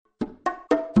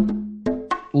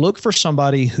look for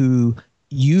somebody who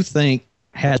you think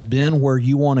has been where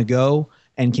you want to go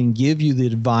and can give you the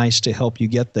advice to help you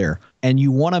get there. And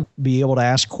you want to be able to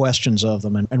ask questions of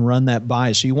them and run that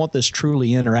by. So you want this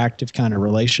truly interactive kind of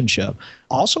relationship.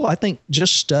 Also, I think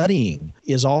just studying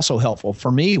is also helpful.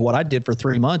 For me, what I did for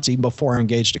 3 months, even before I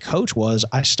engaged a coach, was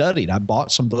I studied. I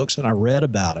bought some books and I read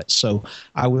about it. So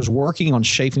I was working on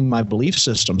shaping my belief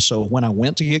system. So when I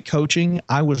went to get coaching,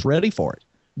 I was ready for it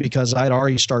because I'd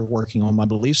already started working on my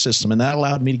belief system. And that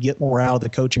allowed me to get more out of the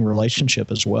coaching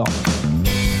relationship as well.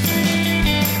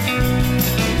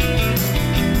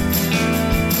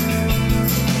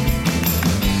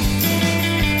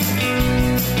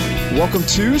 Welcome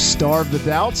to Starve the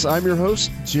Doubts. I'm your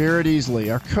host, Jared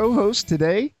Easley. Our co-host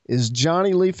today is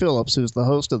Johnny Lee Phillips, who's the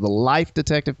host of the Life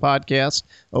Detective podcast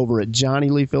over at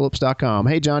johnnyleephillips.com.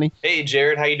 Hey, Johnny. Hey,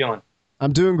 Jared. How you doing?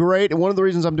 I'm doing great. And one of the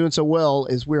reasons I'm doing so well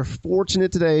is we're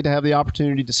fortunate today to have the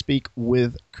opportunity to speak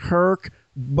with Kirk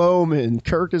Bowman.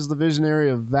 Kirk is the visionary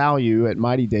of value at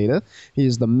Mighty Data. He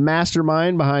is the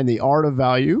mastermind behind the Art of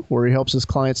Value, where he helps his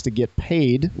clients to get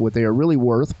paid what they are really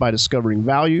worth by discovering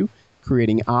value,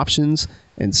 creating options,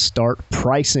 and start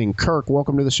pricing. Kirk,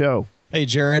 welcome to the show. Hey,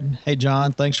 Jared. Hey,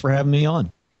 John. Thanks for having me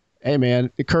on. Hey, man.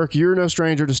 Kirk, you're no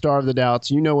stranger to Starve the Doubts.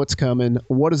 You know what's coming.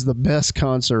 What is the best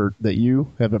concert that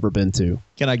you have ever been to?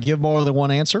 Can I give more than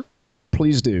one answer?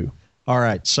 Please do. All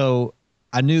right. So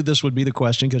I knew this would be the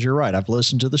question because you're right. I've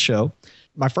listened to the show.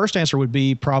 My first answer would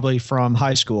be probably from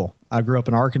high school. I grew up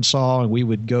in Arkansas, and we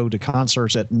would go to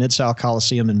concerts at Mid-South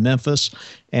Coliseum in Memphis.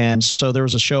 And so there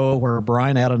was a show where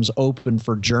Bryan Adams opened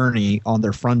for Journey on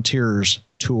their Frontiers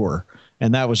tour.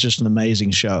 And that was just an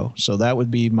amazing show. So that would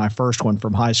be my first one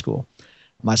from high school.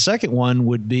 My second one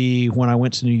would be when I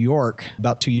went to New York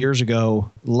about 2 years ago.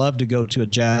 Loved to go to a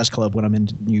jazz club when I'm in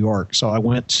New York. So I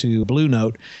went to Blue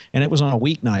Note, and it was on a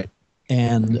weeknight.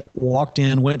 And walked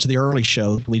in, went to the early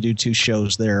show. We do 2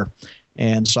 shows there.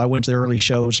 And so I went to the early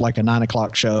show. It was like a 9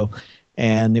 o'clock show.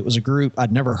 And it was a group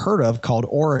I'd never heard of called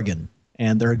Oregon.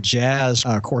 And they're a jazz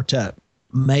quartet.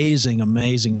 Amazing,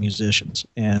 amazing musicians.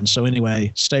 And so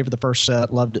anyway, stayed for the first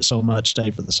set. Loved it so much.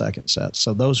 Stayed for the second set.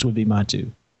 So those would be my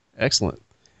 2. Excellent.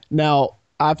 Now,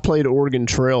 I've played Oregon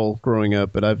Trail growing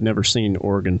up, but I've never seen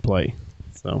Oregon play.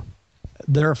 So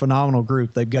they're a phenomenal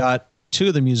group. They've got 2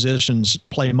 of the musicians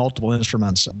play multiple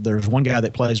instruments. There's one guy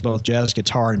that plays both jazz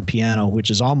guitar and piano, which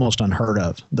is almost unheard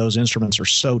of. Those instruments are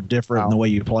so different in the way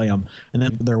you play them. And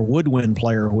then their woodwind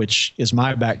player, which is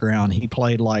my background, he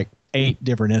played like 8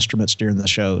 different instruments during the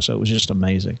show. So it was just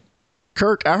amazing.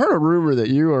 Kirk, I heard a rumor that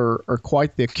you are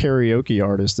quite the karaoke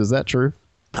artist. Is that true?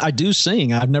 I do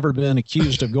sing. I've never been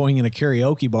accused of going in a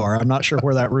karaoke bar. I'm not sure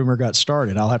where that rumor got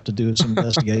started. I'll have to do some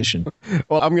investigation.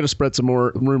 Well, I'm going to spread some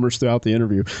more rumors throughout the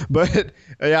interview. But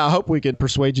yeah, I hope we can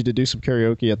persuade you to do some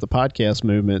karaoke at the podcast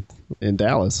movement in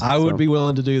Dallas. I would be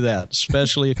willing to do that,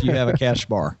 especially if you have a cash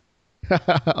bar.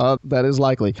 That is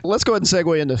likely. Let's go ahead and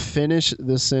segue into finish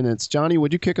this sentence. Johnny,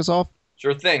 would you kick us off?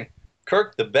 Sure thing.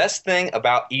 Kirk, the best thing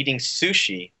about eating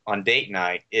sushi on date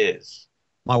night is?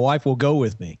 My wife will go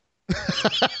with me.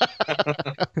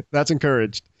 That's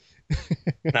encouraged.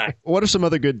 Nice. What are some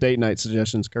other good date night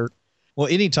suggestions, Kurt? Well,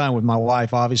 anytime with my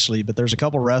wife, obviously, but there's a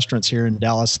couple restaurants here in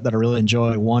Dallas that I really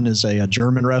enjoy. One is a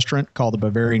German restaurant called the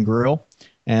Bavarian Grill,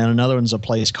 and another one's a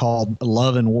place called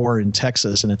Love and War in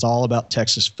Texas, and it's all about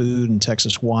Texas food and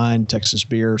Texas wine, Texas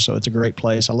beer, so it's a great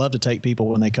place. I love to take people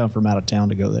when they come from out of town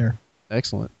to go there.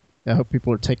 Excellent. I hope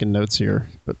people are taking notes here,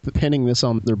 but pinning this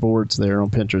on their boards there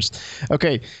on Pinterest.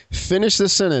 Okay, finish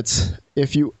this sentence.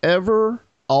 If you ever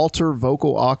alter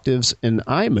vocal octaves in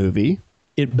iMovie,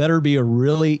 it better be a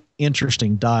really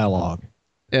interesting dialogue.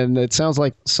 And it sounds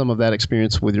like some of that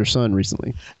experience with your son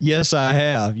recently. Yes, I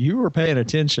have. You were paying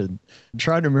attention. I'm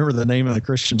trying to remember the name of the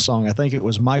Christian song. I think it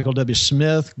was Michael W.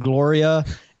 Smith, Gloria,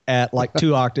 at like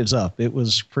 2 octaves up. It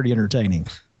was pretty entertaining.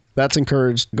 That's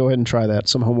encouraged. Go ahead and try that.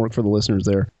 Some homework for the listeners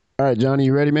there. All right, Johnny,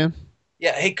 you ready, man?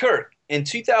 Yeah. Hey, Kirk, in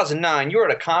 2009, you were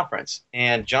at a conference,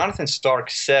 and Jonathan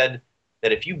Stark said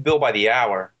that if you bill by the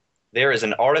hour, there is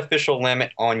an artificial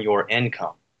limit on your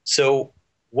income. So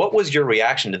what was your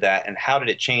reaction to that, and how did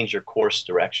it change your course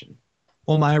direction?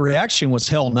 Well, my reaction was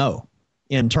hell no,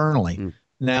 internally.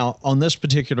 Now, on this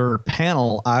particular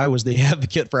panel, I was the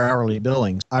advocate for hourly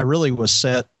billings. I really was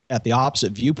set at the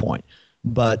opposite viewpoint.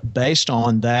 But based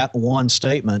on that one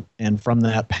statement and from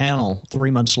that panel, 3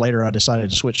 months later, I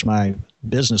decided to switch my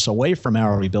business away from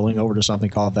hourly billing over to something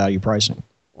called value pricing.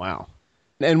 Wow.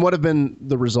 And what have been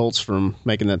the results from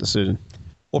making that decision?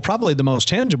 Well, probably the most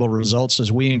tangible results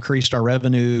is we increased our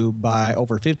revenue by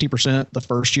over 50% the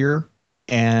first year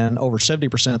and over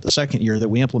 70% the second year that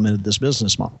we implemented this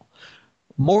business model.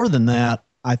 More than that,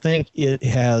 I think it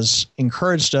has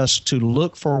encouraged us to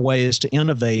look for ways to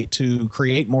innovate, to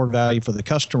create more value for the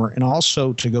customer, and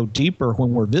also to go deeper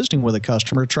when we're visiting with a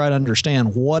customer, try to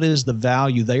understand what is the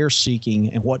value they are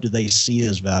seeking and what do they see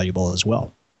as valuable as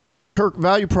well. Kirk,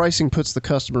 value pricing puts the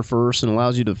customer first and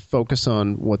allows you to focus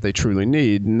on what they truly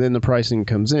need, and then the pricing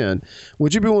comes in.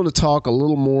 Would you be willing to talk a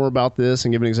little more about this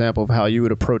and give an example of how you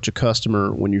would approach a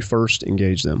customer when you first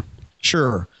engage them?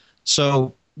 Sure.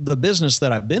 So the business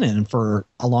that I've been in for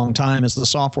a long time is the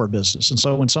software business. And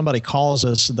so when somebody calls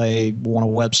us, they want a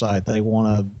website, they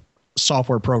want a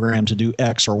software program to do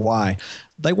X or Y.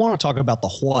 They want to talk about the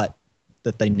what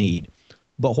that they need.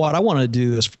 But what I want to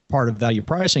do as part of value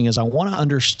pricing is I want to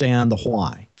understand the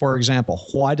why. For example,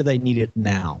 why do they need it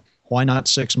now? Why not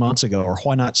 6 months ago, or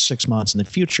why not 6 months in the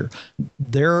future?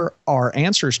 There are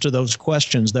answers to those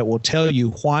questions that will tell you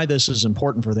why this is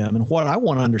important for them. And what I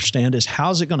want to understand is,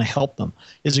 how is it going to help them?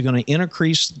 Is it going to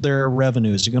increase their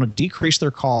revenue? Is it going to decrease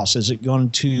their costs? Is it going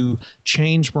to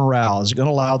change morale? Is it going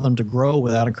to allow them to grow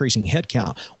without increasing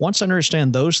headcount? Once I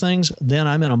understand those things, then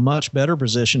I'm in a much better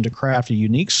position to craft a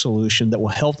unique solution that will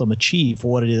help them achieve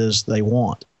what it is they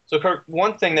want. So, Kirk,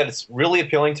 one thing that is really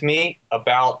appealing to me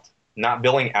about not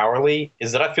billing hourly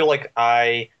is that I feel like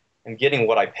I am getting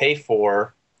what I pay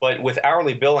for. But with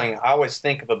hourly billing, I always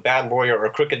think of a bad lawyer or a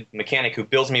crooked mechanic who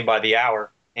bills me by the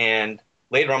hour, and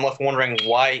later I'm left wondering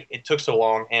why it took so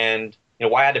long and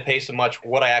why I had to pay so much for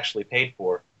what I actually paid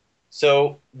for.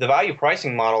 So the value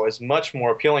pricing model is much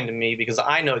more appealing to me because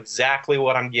I know exactly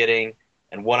what I'm getting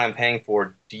and what I'm paying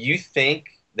for. Do you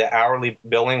think that hourly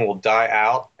billing will die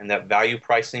out and that value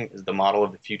pricing is the model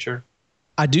of the future?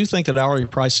 I do think that hourly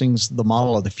pricing is the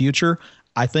model of the future.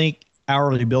 I think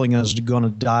hourly billing is going to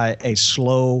die a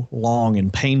slow, long,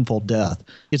 and painful death.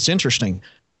 It's interesting.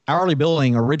 Hourly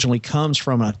billing originally comes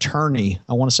from an attorney,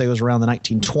 I want to say it was around the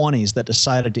 1920s, that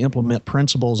decided to implement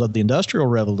principles of the Industrial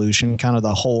Revolution, kind of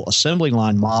the whole assembly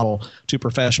line model, to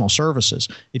professional services.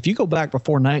 If you go back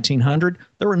before 1900,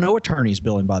 there were no attorneys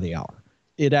billing by the hour.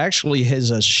 It actually has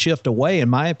a shift away, in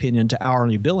my opinion, to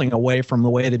hourly billing, away from the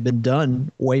way it had been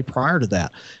done way prior to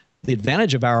that. The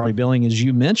advantage of hourly billing, as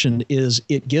you mentioned, is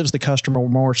it gives the customer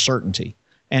more certainty.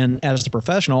 And as the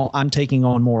professional, I'm taking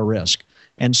on more risk.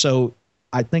 And so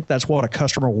I think that's what a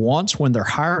customer wants when they're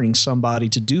hiring somebody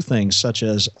to do things such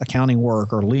as accounting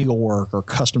work or legal work or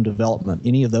custom development,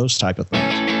 any of those type of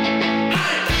things.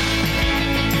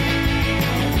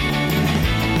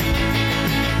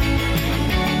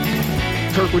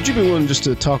 Kirk, would you be willing just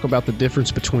to talk about the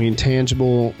difference between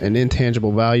tangible and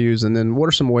intangible values, and then what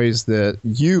are some ways that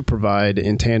you provide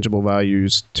intangible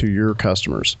values to your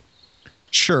customers?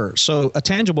 Sure. So a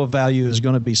tangible value is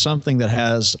going to be something that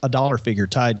has a dollar figure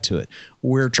tied to it.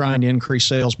 We're trying to increase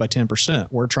sales by 10%.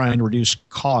 We're trying to reduce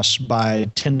costs by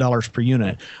 $10 per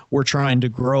unit. We're trying to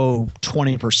grow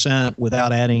 20%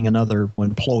 without adding another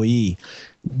employee.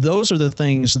 Those are the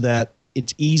things that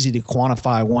it's easy to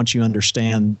quantify once you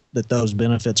understand that those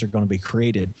benefits are going to be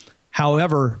created.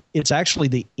 However, it's actually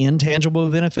the intangible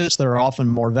benefits that are often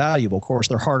more valuable. Of course,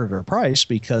 they're harder to price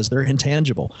because they're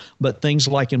intangible. But things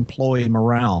like employee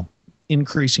morale,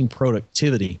 increasing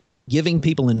productivity, giving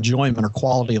people enjoyment or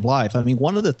quality of life. I mean,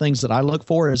 one of the things that I look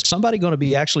for is somebody going to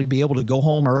be able to go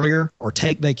home earlier or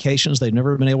take vacations they've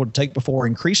never been able to take before,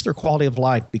 increase their quality of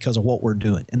life because of what we're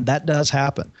doing. And that does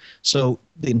happen. So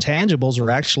the intangibles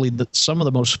are actually some of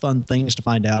the most fun things to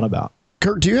find out about.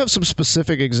 Kirk, do you have some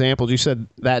specific examples? You said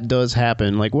that does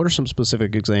happen. Like, what are some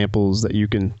specific examples that you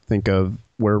can think of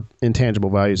where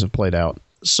intangible values have played out?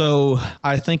 So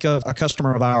I think of a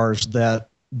customer of ours that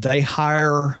they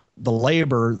hire the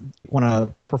labor when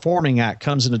a performing act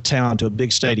comes into town to a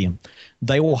big stadium.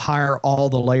 They will hire all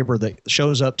the labor that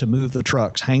shows up to move the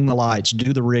trucks, hang the lights,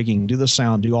 do the rigging, do the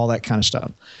sound, do all that kind of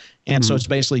stuff. And so it's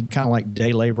basically kind of like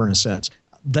day labor in a sense.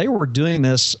 They were doing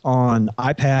this on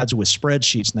iPads with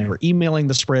spreadsheets, and they were emailing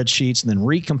the spreadsheets and then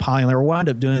recompiling. They were wound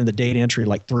up doing the data entry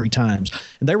like 3 times.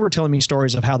 And they were telling me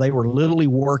stories of how they were literally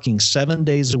working 7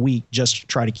 days a week just to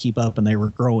try to keep up, and they were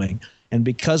growing. And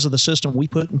because of the system we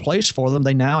put in place for them,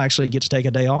 they now actually get to take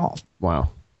a day off.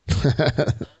 Wow.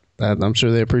 I'm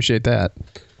sure they appreciate that.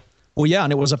 Well, yeah,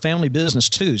 and it was a family business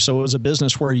too. So it was a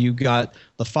business where you got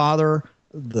the father,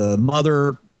 the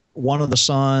mother, one of the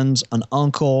sons, an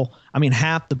uncle. I mean,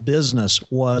 half the business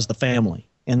was the family.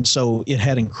 And so it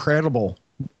had incredible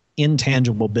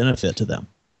intangible benefit to them.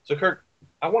 So, Kirk,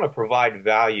 I want to provide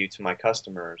value to my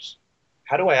customers.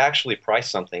 How do I actually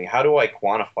price something? How do I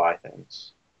quantify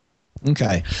things?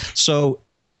 Okay. So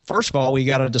First of all, we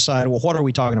got to decide, well, what are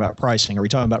we talking about pricing? Are we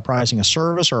talking about pricing a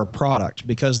service or a product?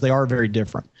 Because they are very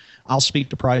different. I'll speak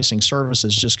to pricing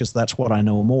services just because that's what I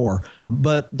know more.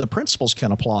 But the principles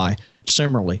can apply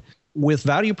similarly. With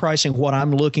value pricing, what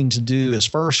I'm looking to do is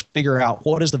first figure out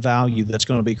what is the value that's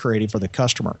going to be created for the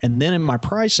customer. And then in my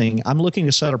pricing, I'm looking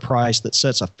to set a price that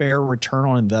sets a fair return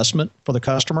on investment for the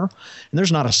customer. And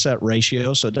there's not a set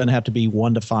ratio, so it doesn't have to be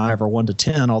 1 to 5 or 1 to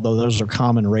 10, although those are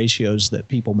common ratios that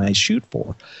people may shoot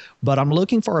for. But I'm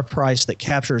looking for a price that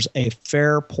captures a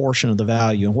fair portion of the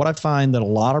value. And what I find that a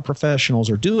lot of professionals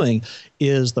are doing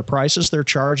is the prices they're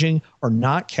charging are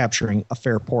not capturing a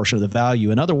fair portion of the value.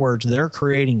 In other words, they're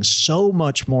creating so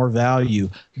much more value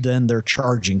than they're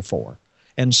charging for.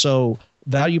 And so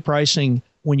value pricing,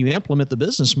 when you implement the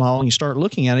business model and you start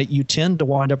looking at it, you tend to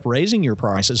wind up raising your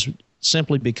prices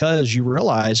simply because you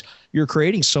realize you're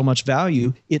creating so much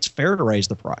value, it's fair to raise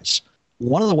the price.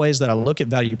 One of the ways that I look at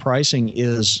value pricing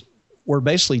is we're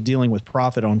basically dealing with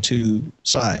profit on two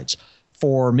sides.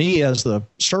 For me as the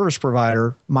service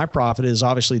provider, my profit is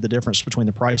obviously the difference between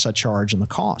the price I charge and the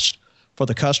cost. For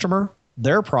the customer,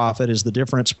 their profit is the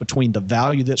difference between the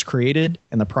value that's created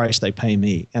and the price they pay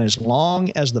me. And as long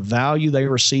as the value they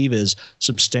receive is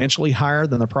substantially higher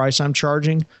than the price I'm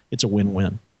charging, it's a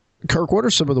win-win. Kirk, what are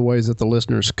some of the ways that the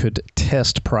listeners could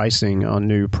test pricing on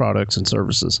new products and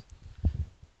services?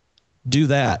 Do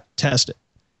that. Test it.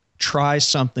 Try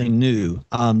something new.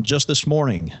 Just this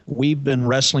morning, we've been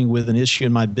wrestling with an issue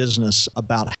in my business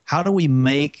about how do we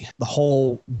make the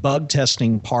whole bug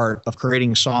testing part of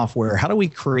creating software, how do we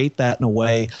create that in a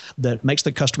way that makes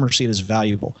the customer see it as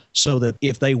valuable so that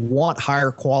if they want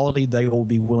higher quality, they will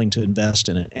be willing to invest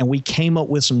in it. And we came up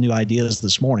with some new ideas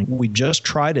this morning. We just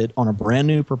tried it on a brand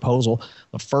new proposal,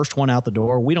 the first one out the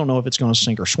door. We don't know if it's going to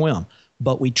sink or swim,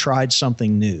 but we tried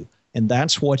something new. And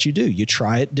that's what you do. You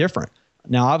try it different.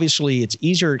 Now, obviously, it's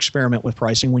easier to experiment with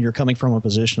pricing when you're coming from a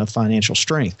position of financial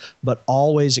strength, but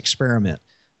always experiment.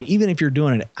 Even if you're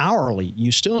doing it hourly,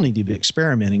 you still need to be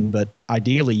experimenting, but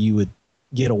ideally you would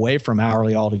get away from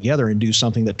hourly altogether and do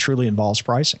something that truly involves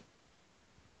pricing.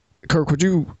 Kirk, would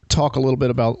you talk a little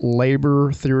bit about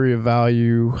labor theory of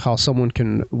value, how someone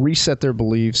can reset their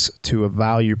beliefs to a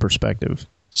value perspective?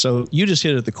 So you just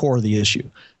hit at the core of the issue.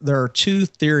 There are two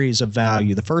theories of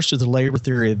value. The first is the labor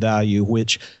theory of value,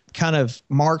 which kind of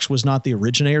Marx was not the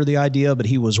originator of the idea, but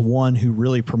he was one who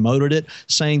really promoted it,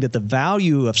 saying that the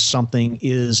value of something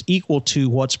is equal to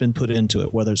what's been put into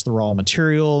it, whether it's the raw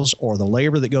materials or the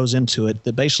labor that goes into it,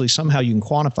 that basically somehow you can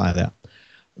quantify that.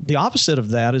 The opposite of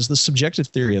that is the subjective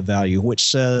theory of value, which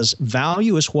says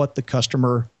value is what the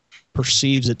customer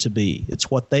perceives it to be.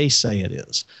 It's what they say it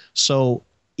is. So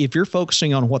if you're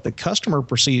focusing on what the customer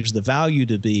perceives the value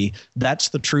to be, that's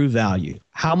the true value.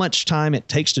 How much time it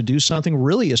takes to do something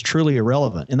really is truly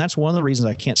irrelevant. And that's one of the reasons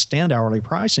I can't stand hourly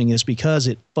pricing is because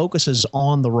it focuses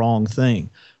on the wrong thing.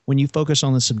 When you focus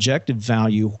on the subjective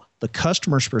value, the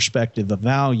customer's perspective of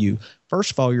value,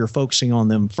 first of all, you're focusing on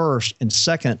them first. And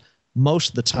second, most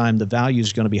of the time, the value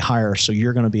is going to be higher. So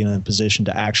you're going to be in a position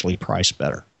to actually price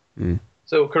better.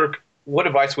 So, Kirk, what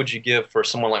advice would you give for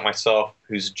someone like myself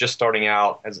who's just starting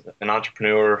out as an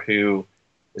entrepreneur who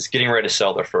is getting ready to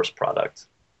sell their first product?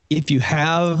 If you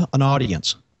have an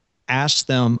audience, ask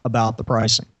them about the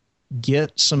pricing.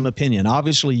 Get some opinion.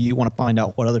 Obviously, you want to find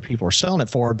out what other people are selling it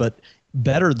for, but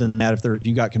better than that if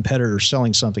you got competitors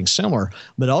selling something similar.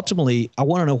 But ultimately, I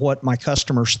want to know what my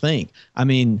customers think. I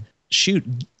mean, shoot,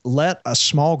 let a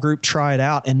small group try it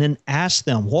out and then ask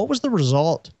them, what was the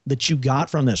result that you got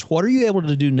from this? What are you able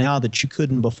to do now that you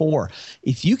couldn't before?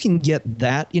 If you can get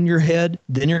that in your head,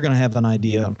 then you're going to have an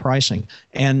idea on pricing.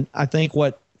 And I think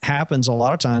what happens a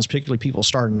lot of times, particularly people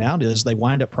starting out, is they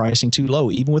wind up pricing too low,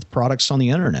 even with products on the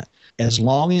internet. As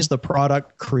long as the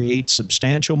product creates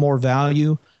substantial more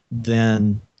value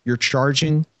than you're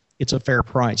charging, it's a fair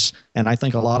price. And I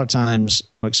think a lot of times,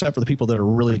 except for the people that are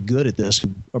really good at this, who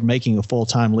are making a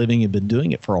full-time living and been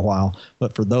doing it for a while,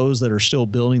 but for those that are still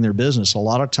building their business, a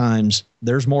lot of times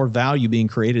there's more value being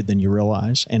created than you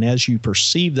realize. And as you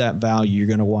perceive that value, you're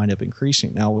going to wind up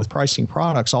increasing. Now, with pricing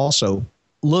products also,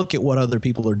 look at what other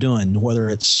people are doing, whether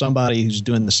it's somebody who's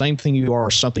doing the same thing you are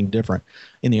or something different.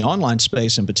 In the online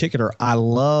space in particular, I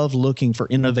love looking for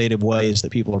innovative ways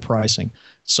that people are pricing.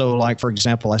 So like, for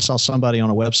example, I saw somebody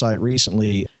on a website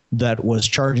recently that was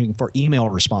charging for email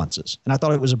responses. And I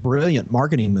thought it was a brilliant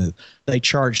marketing move. They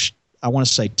charged, I want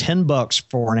to say, $10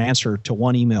 for an answer to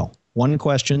one email. One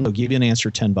question, they'll give you an answer,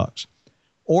 $10.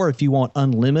 Or if you want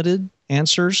unlimited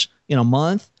answers in a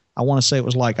month, I want to say it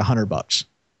was like $100.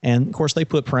 And of course, they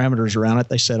put parameters around it.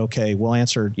 They said, okay, we'll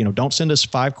answer, don't send us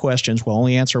 5 questions. We'll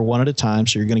only answer one at a time.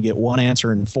 So you're going to get one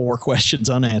answer and 4 questions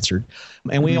unanswered.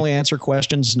 And we only answer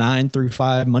questions 9 through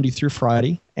 5, Monday through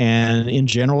Friday. And in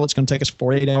general, it's going to take us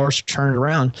 48 hours to turn it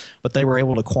around. But they were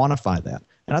able to quantify that.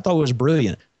 And I thought it was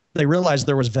brilliant. They realized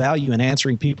there was value in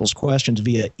answering people's questions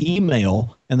via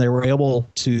email, and they were able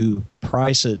to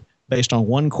price it based on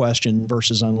one question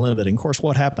versus unlimited. And of course,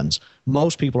 what happens?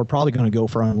 Most people are probably going to go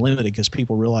for unlimited because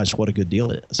people realize what a good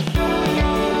deal it is.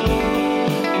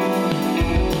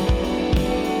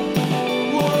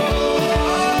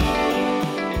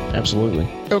 Absolutely.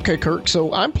 Okay, Kirk,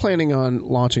 so I'm planning on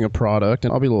launching a product,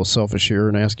 and I'll be a little selfish here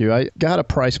and ask you, I got a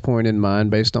price point in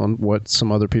mind based on what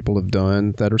some other people have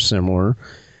done that are similar.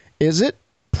 Is it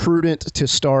prudent to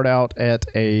start out at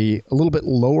a little bit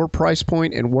lower price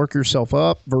point and work yourself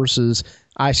up versus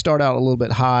I start out a little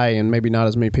bit high and maybe not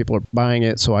as many people are buying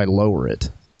it, so I lower it?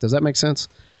 Does that make sense?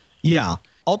 Yeah.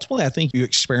 Ultimately, I think you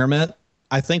experiment.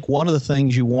 I think one of the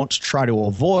things you want to try to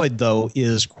avoid, though,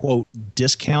 is, quote,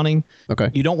 discounting. Okay.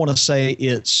 You don't want to say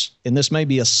it's, and this may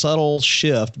be a subtle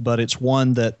shift, but it's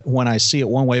one that when I see it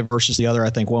one way versus the other,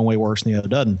 I think one way works and the other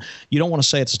doesn't. You don't want to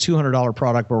say it's a $200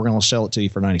 product, but we're going to sell it to you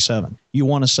for $97. You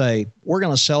want to say, we're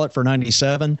going to sell it for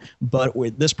 $97, but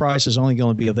this price is only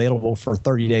going to be available for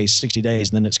 30 days, 60 days,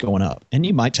 and then it's going up. And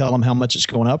you might tell them how much it's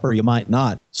going up, or you might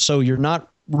not. So you're not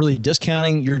really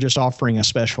discounting, you're just offering a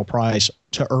special price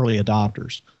to early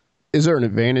adopters. Is there an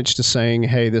advantage to saying,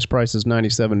 hey, this price is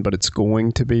 $97, but it's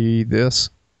going to be this?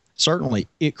 Certainly.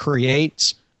 It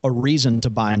creates a reason to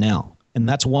buy now. And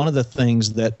that's one of the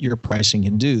things that your pricing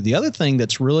can do. The other thing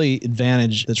that's really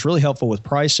helpful with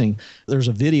pricing, there's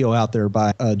a video out there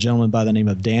by a gentleman by the name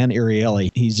of Dan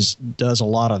Ariely. He just does a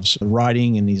lot of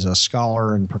writing, and he's a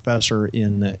scholar and professor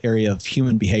in the area of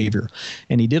human behavior.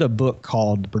 And he did a book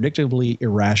called Predictably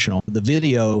Irrational. The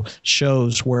video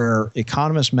shows where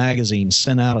Economist Magazine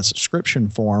sent out a subscription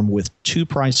form with 2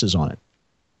 prices on it.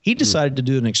 He decided to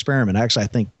do an experiment. Actually, I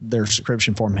think their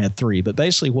subscription form had 3. But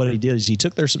basically what he did is he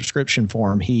took their subscription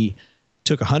form. He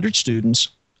took 100 students,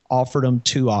 offered them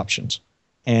 2 options.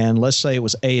 And let's say it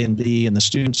was A and B, and the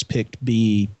students picked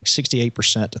B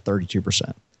 68% to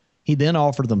 32%. He then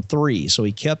offered them 3. So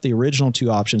he kept the original 2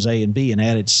 options, A and B, and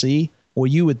added C. Well,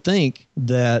 you would think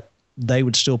that they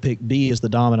would still pick B as the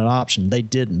dominant option. They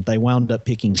didn't. They wound up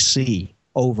picking C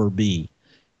over B.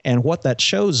 And what that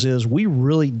shows is we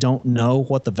really don't know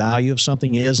what the value of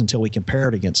something is until we compare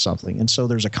it against something. And so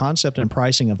there's a concept in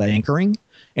pricing of anchoring.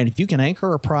 And if you can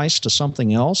anchor a price to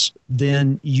something else,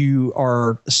 then you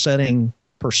are setting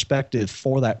perspective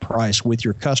for that price with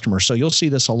your customer. So you'll see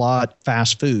this a lot.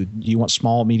 Fast food. You want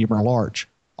small, medium, or large,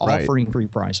 offering 3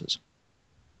 prices.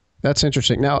 That's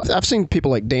interesting. Now, I've seen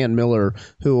people like Dan Miller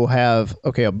who will have,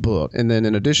 a book. And then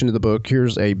in addition to the book,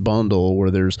 here's a bundle where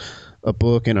there's a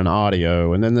book and an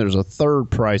audio. And then there's a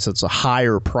third price that's a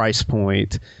higher price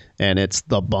point, and it's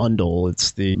the bundle.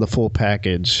 It's the full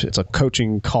package. It's a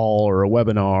coaching call or a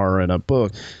webinar and a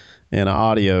book and an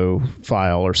audio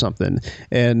file or something.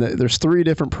 And there's 3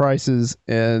 different prices.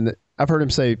 And I've heard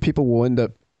him say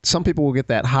some people will get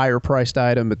that higher priced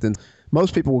item, but then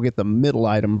most people will get the middle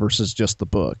item versus just the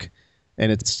book.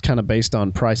 And it's kind of based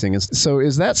on pricing. So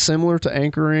is that similar to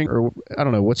anchoring? Or I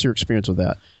don't know. What's your experience with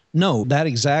that? No,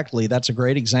 that's a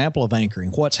great example of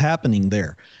anchoring. What's happening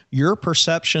there? Your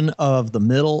perception of the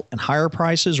middle and higher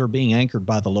prices are being anchored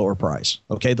by the lower price.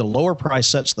 Okay, the lower price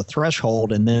sets the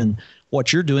threshold, and then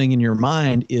what you're doing in your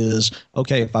mind is,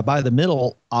 okay, if I buy the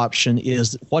middle option,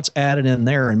 is what's added in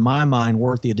there in my mind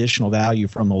worth the additional value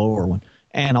from the lower one?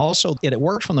 And also, it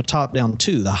works from the top down,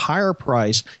 too. The higher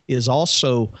price is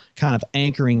also kind of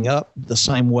anchoring up the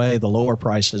same way the lower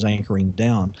price is anchoring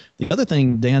down. The other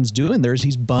thing Dan's doing there is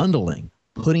he's bundling,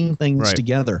 putting things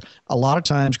together. A lot of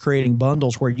times creating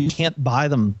bundles where you can't buy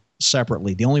them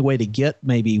separately. The only way to get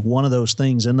maybe one of those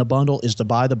things in the bundle is to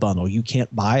buy the bundle. You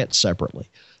can't buy it separately.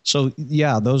 So,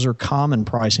 yeah, those are common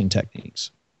pricing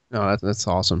techniques. Oh, that's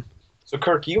awesome. So,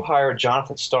 Kirk, you hired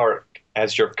Jonathan Stark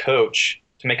as your coach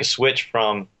to make a switch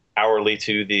from hourly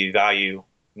to the value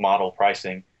model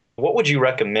pricing. What would you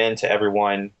recommend to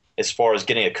everyone as far as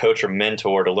getting a coach or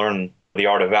mentor to learn the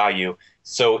art of value?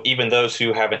 So even those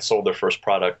who haven't sold their first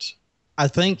product. I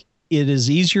think it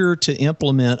is easier to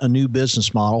implement a new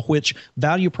business model, which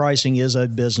value pricing is a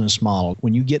business model.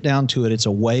 When you get down to it, it's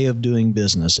a way of doing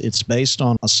business. It's based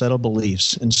on a set of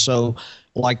beliefs. And so,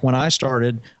 like when I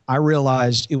started, I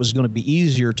realized it was going to be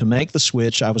easier to make the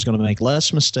switch. I was going to make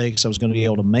less mistakes. I was going to be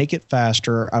able to make it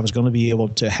faster. I was going to be able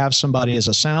to have somebody as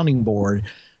a sounding board.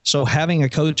 So having a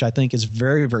coach, I think, is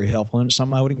very, very helpful, and it's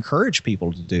something I would encourage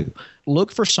people to do.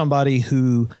 Look for somebody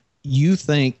who you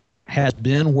think has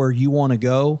been where you want to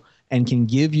go and can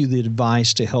give you the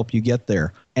advice to help you get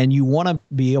there. And you want to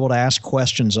be able to ask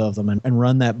questions of them and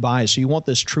run that by. So you want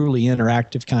this truly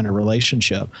interactive kind of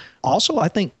relationship. Also, I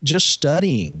think just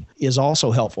studying is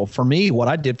also helpful. For me, what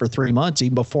I did for 3 months,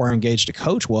 even before I engaged a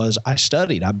coach, was I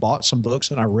studied. I bought some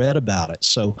books and I read about it.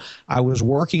 So I was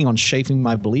working on shaping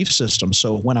my belief system.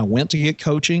 So when I went to get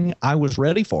coaching, I was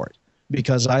ready for it,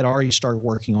 because I'd already started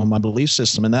working on my belief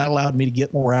system, and that allowed me to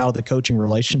get more out of the coaching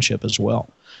relationship as well.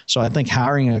 So I think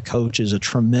hiring a coach is a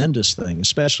tremendous thing,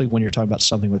 especially when you're talking about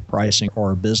something with pricing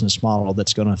or a business model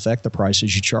that's going to affect the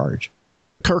prices you charge.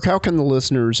 Kirk, how can the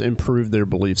listeners improve their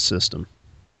belief system?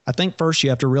 I think first you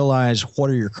have to realize, what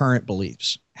are your current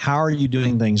beliefs? How are you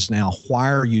doing things now?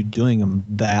 Why are you doing them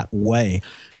that way?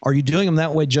 Are you doing them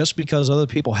that way just because other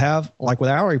people have? Like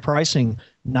with hourly pricing,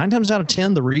 9 times out of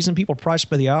 10, the reason people price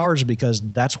by the hour is because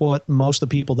that's what most of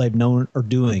the people they've known are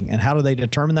doing. And how do they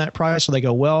determine that price? So they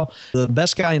go, well, the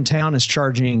best guy in town is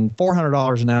charging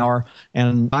 $400 an hour,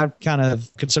 and I kind of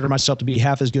consider myself to be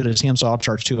half as good as him, so I'll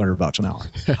charge $200 an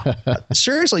hour.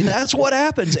 Seriously, that's what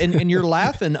happens. And your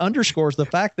laughing underscores the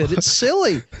fact that it's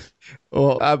silly.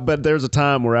 Well, but there's a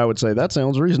time where I would say that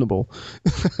sounds reasonable.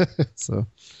 So.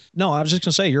 No, I was just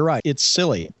going to say, you're right. It's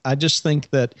silly. I just think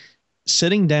that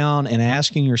sitting down and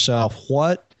asking yourself,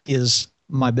 what is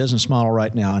my business model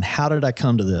right now, and how did I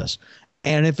come to this?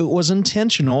 And if it was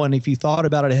intentional, and if you thought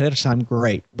about it ahead of time,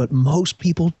 great. But most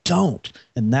people don't.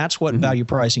 And that's what value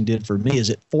pricing did for me, is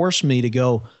it forced me to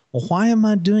go, well, why am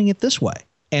I doing it this way?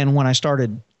 And when I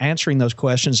started answering those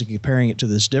questions and comparing it to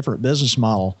this different business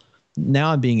model,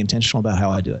 now I'm being intentional about how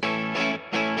I do it.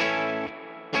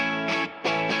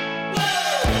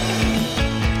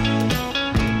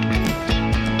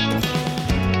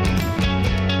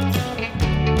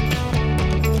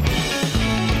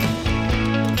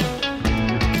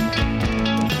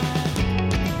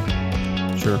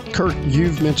 Sure. Kirk,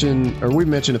 we've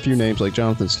mentioned a few names like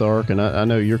Jonathan Stark, and I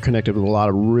know you're connected with a lot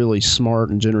of really smart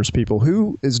and generous people.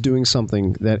 Who is doing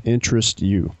something that interests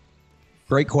you?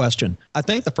 Great question. I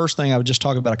think the first thing I would just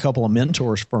talk about a couple of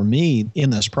mentors for me in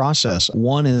this process.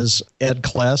 One is Ed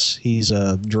Kless. He's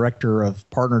a director of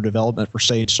partner development for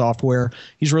Sage Software.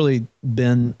 He's really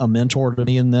been a mentor to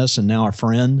me in this, and now a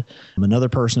friend. Another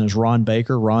person is Ron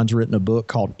Baker. Ron's written a book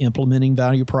called Implementing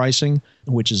Value Pricing,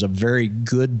 which is a very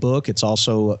good book. It's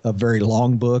also a very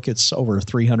long book. It's over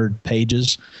 300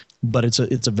 pages, but it's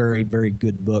a very, very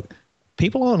good book.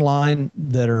 People online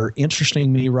that are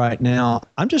interesting me right now,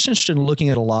 I'm just interested in looking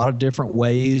at a lot of different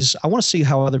ways. I want to see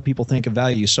how other people think of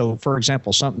value. So, for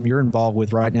example, something you're involved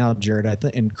with right now, Jared,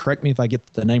 and correct me if I get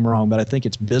the name wrong, but I think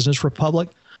it's Business Republic.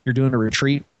 You're doing a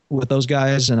retreat with those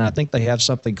guys, and I think they have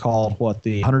something called,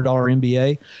 the $100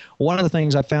 MBA. One of the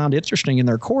things I found interesting in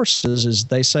their courses is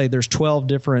they say there's 12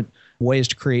 different ways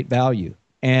to create value.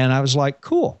 And I was like,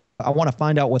 cool. I want to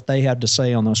find out what they have to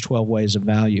say on those 12 ways of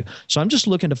value. So I'm just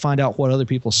looking to find out what other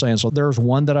people are saying. So there's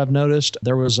one that I've noticed.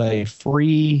 There was a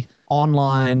free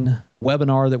online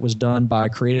webinar that was done by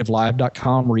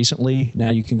creativelive.com recently. Now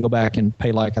you can go back and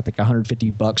pay I think $150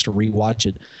 to rewatch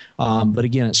it. But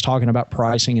again, it's talking about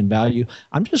pricing and value.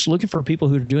 I'm just looking for people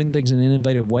who are doing things in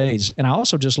innovative ways. And I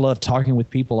also just love talking with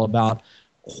people about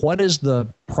what is the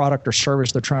product or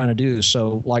service they're trying to do.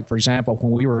 So for example,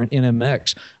 when we were in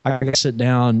NMX, I got to sit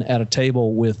down at a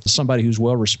table with somebody who's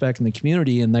well respected in the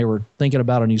community, and they were thinking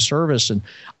about a new service. And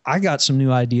I got some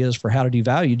new ideas for how to do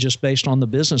value just based on the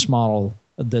business model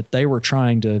that they were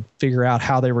trying to figure out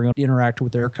how they were going to interact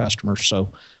with their customers.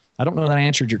 So I don't know that I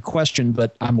answered your question,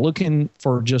 but I'm looking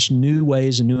for just new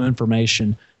ways and new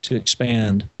information to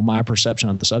expand my perception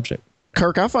of the subject.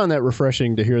 Kirk, I find that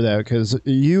refreshing to hear that, because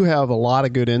you have a lot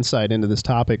of good insight into this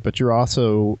topic, but you're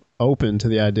also open to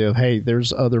the idea of, hey,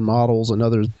 there's other models and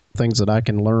other things that I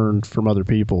can learn from other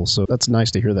people. So that's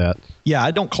nice to hear that. Yeah,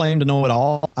 I don't claim to know it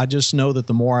all. I just know that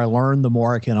the more I learn, the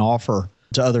more I can offer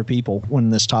to other people when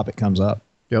this topic comes up.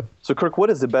 Yep. So, Kirk, what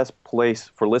is the best place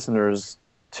for listeners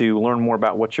to learn more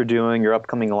about what you're doing, your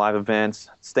upcoming live events,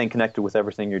 staying connected with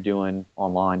everything you're doing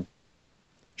online?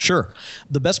 Sure.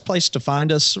 The best place to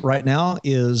find us right now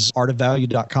is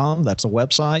artofvalue.com. That's a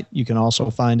website. You can also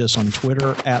find us on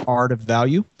Twitter at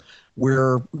artofvalue.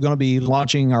 We're going to be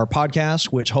launching our podcast,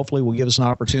 which hopefully will give us an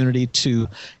opportunity to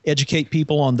educate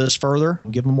people on this further,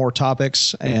 give them more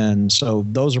topics. And so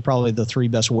those are probably the 3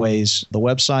 best ways: the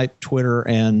website, Twitter,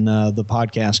 and the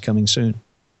podcast coming soon.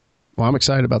 Well, I'm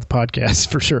excited about the podcast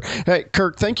for sure. Hey,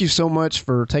 Kirk, thank you so much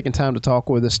for taking time to talk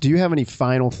with us. Do you have any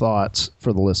final thoughts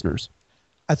for the listeners?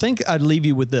 I think I'd leave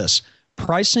you with this.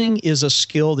 Pricing is a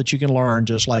skill that you can learn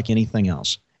just like anything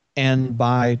else. And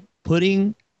by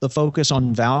putting the focus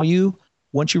on value,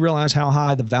 Once you realize how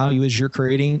high the value is you're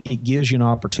creating, it gives you an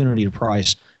opportunity to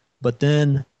price. But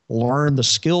then learn the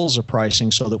skills of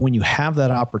pricing so that when you have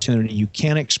that opportunity, you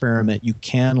can experiment, you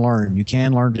can learn. You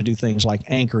can learn to do things like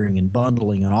anchoring and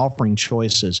bundling and offering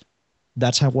choices.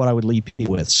 That's what I would leave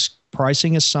people with.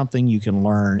 Pricing is something you can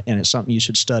learn, and it's something you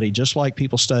should study, just like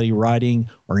people study writing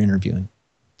or interviewing.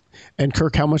 And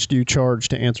Kirk, how much do you charge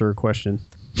to answer a question?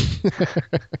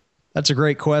 That's a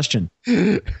great question.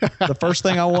 The first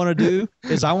thing I want to do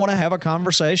is I want to have a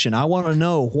conversation. I want to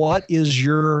know, what is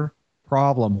your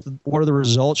problem? What are the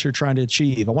results you're trying to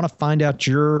achieve? I want to find out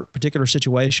your particular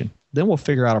situation. Then we'll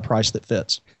figure out a price that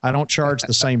fits. I don't charge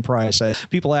the same price.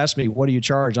 People ask me, what do you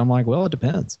charge? I'm like, well, it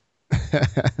depends.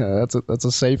 That's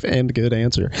a safe and good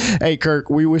answer. Hey, Kirk,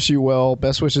 we wish you well.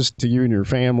 Best wishes to you and your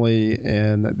family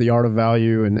and the Art of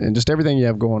Value and just everything you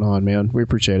have going on, man. We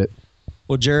appreciate it.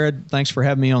 Well, Jared, thanks for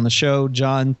having me on the show.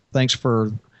 John, thanks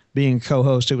for being a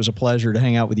co-host. It was a pleasure to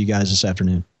hang out with you guys this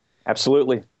afternoon.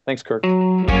 Absolutely. Thanks, Kirk.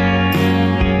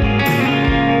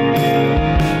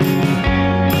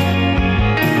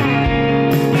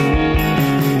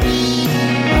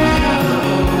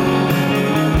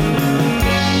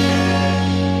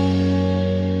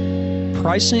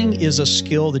 Pricing is a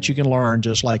skill that you can learn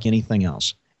just like anything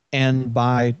else. And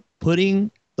by putting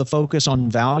the focus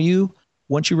on value,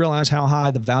 once you realize how high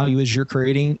the value is you're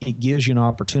creating, it gives you an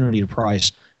opportunity to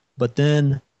price. But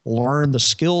then learn the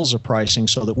skills of pricing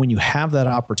so that when you have that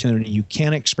opportunity, you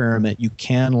can experiment, you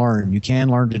can learn. You can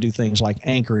learn to do things like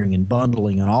anchoring and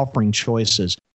bundling and offering choices.